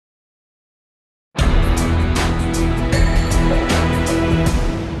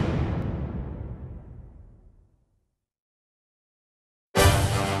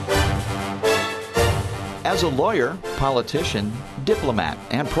was a lawyer, politician, diplomat,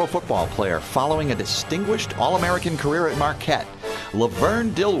 and pro football player following a distinguished All-American career at Marquette.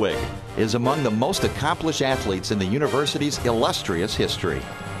 LaVern Dilweg is among the most accomplished athletes in the university's illustrious history.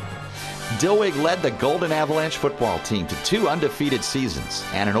 Dilweg led the Golden Avalanche football team to 2 undefeated seasons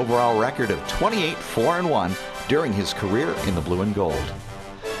and an overall record of 28-4-1 during his career in the blue and gold.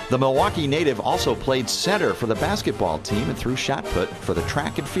 The Milwaukee native also played center for the basketball team and threw shot put for the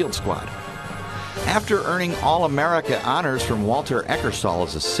track and field squad. After earning All-America honors from Walter Eckersall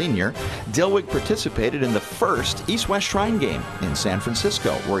as a senior, Dilweg participated in the first East-West Shrine game in San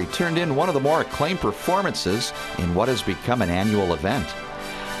Francisco, where he turned in one of the more acclaimed performances in what has become an annual event.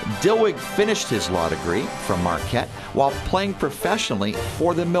 Dilweg finished his law degree from Marquette while playing professionally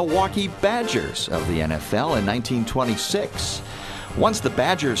for the Milwaukee Badgers of the NFL in 1926. Once the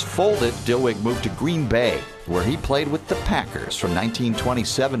Badgers folded, Dilweg moved to Green Bay, where he played with the Packers from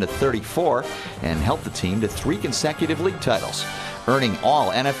 1927 to 34 and helped the team to 3 consecutive league titles, earning all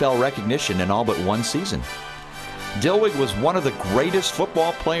NFL recognition in all but 1 season. Dilweg was one of the greatest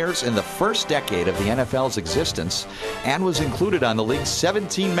football players in the first decade of the NFL's existence and was included on the league's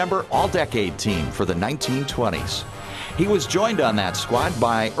 17-member All-Decade team for the 1920s. He was joined on that squad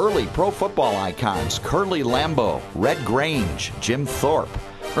by early pro football icons Curly Lambeau, Red Grange, Jim Thorpe,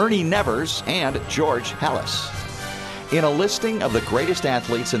 Ernie Nevers, and George Halas. In a listing of the greatest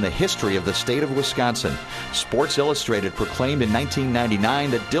athletes in the history of the state of Wisconsin, Sports Illustrated proclaimed in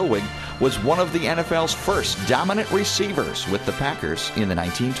 1999 that Dilweg was one of the NFL's first dominant receivers with the Packers in the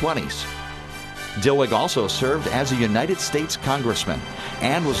 1920s. Dilweg also served as a United States Congressman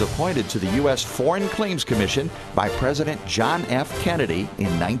and was appointed to the U.S. Foreign Claims Commission by President John F. Kennedy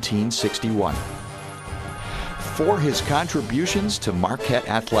in 1961. For his contributions to Marquette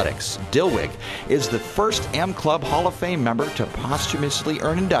athletics, Dilweg is the first M Club Hall of Fame member to posthumously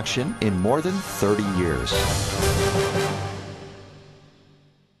earn induction in more than 30 years.